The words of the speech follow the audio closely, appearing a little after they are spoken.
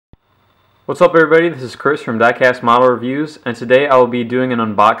What's up everybody, this is Chris from Diecast Model Reviews, and today I will be doing an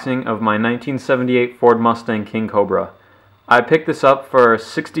unboxing of my 1978 Ford Mustang King Cobra. I picked this up for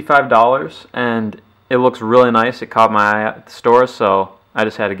 $65 and it looks really nice. It caught my eye at the store, so I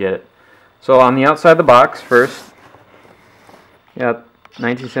just had to get it. So on the outside of the box first, you got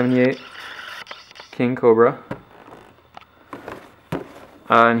 1978 King Cobra.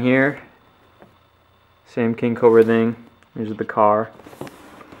 And here, same King Cobra thing. Here's the car.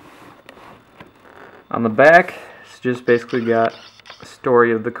 On the back, it's just basically got a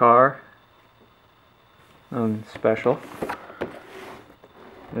story of the car. Special.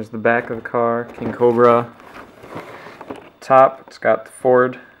 There's the back of the car, King Cobra. Top, it's got the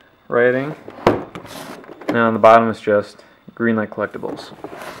Ford writing. And on the bottom is just Greenlight collectibles.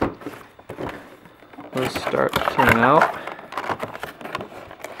 Let's start tearing out.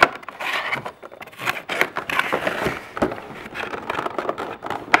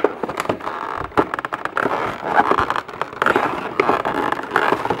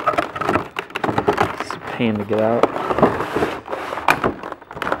 Pain to get out.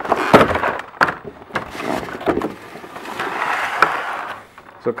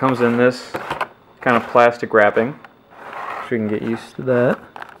 So it comes in this kind of plastic wrapping, so we can get used to that.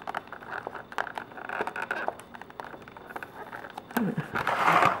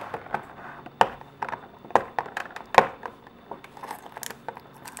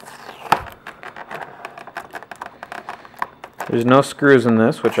 There's no screws in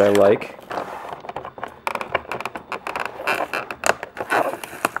this, which I like.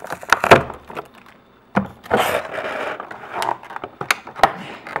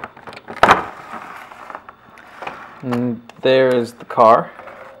 And there is the car.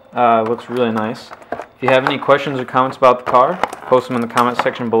 Looks really nice. If you have any questions or comments about the car, post them in the comment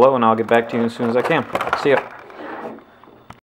section below and I'll get back to you as soon as I can. See ya.